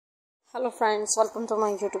Hello friends, welcome to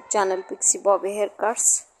my YouTube channel Pixie Bobby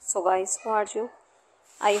Haircuts. So guys, how are you?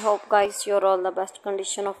 I hope guys you're all the best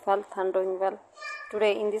condition of health and doing well.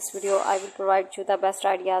 Today in this video I will provide you the best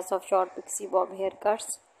ideas of short Pixie Bobby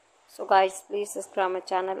haircuts. So guys, please subscribe my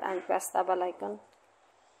channel and press the bell icon.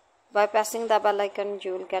 By pressing the bell icon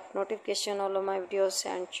you will get notification all of my videos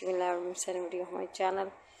and you will never miss any video of my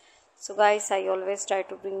channel. So guys, I always try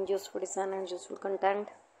to bring useful design and useful content.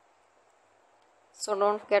 So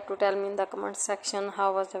don't forget to tell me in the comment section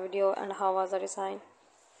how was the video and how was the design.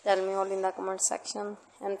 Tell me all in the comment section,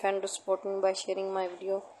 and friend to support me by sharing my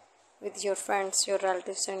video with your friends, your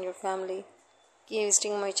relatives and your family. Keep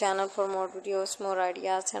visiting my channel for more videos, more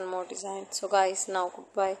ideas and more designs. So guys, now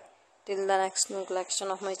goodbye till the next new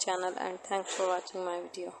collection of my channel, and thanks for watching my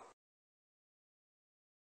video.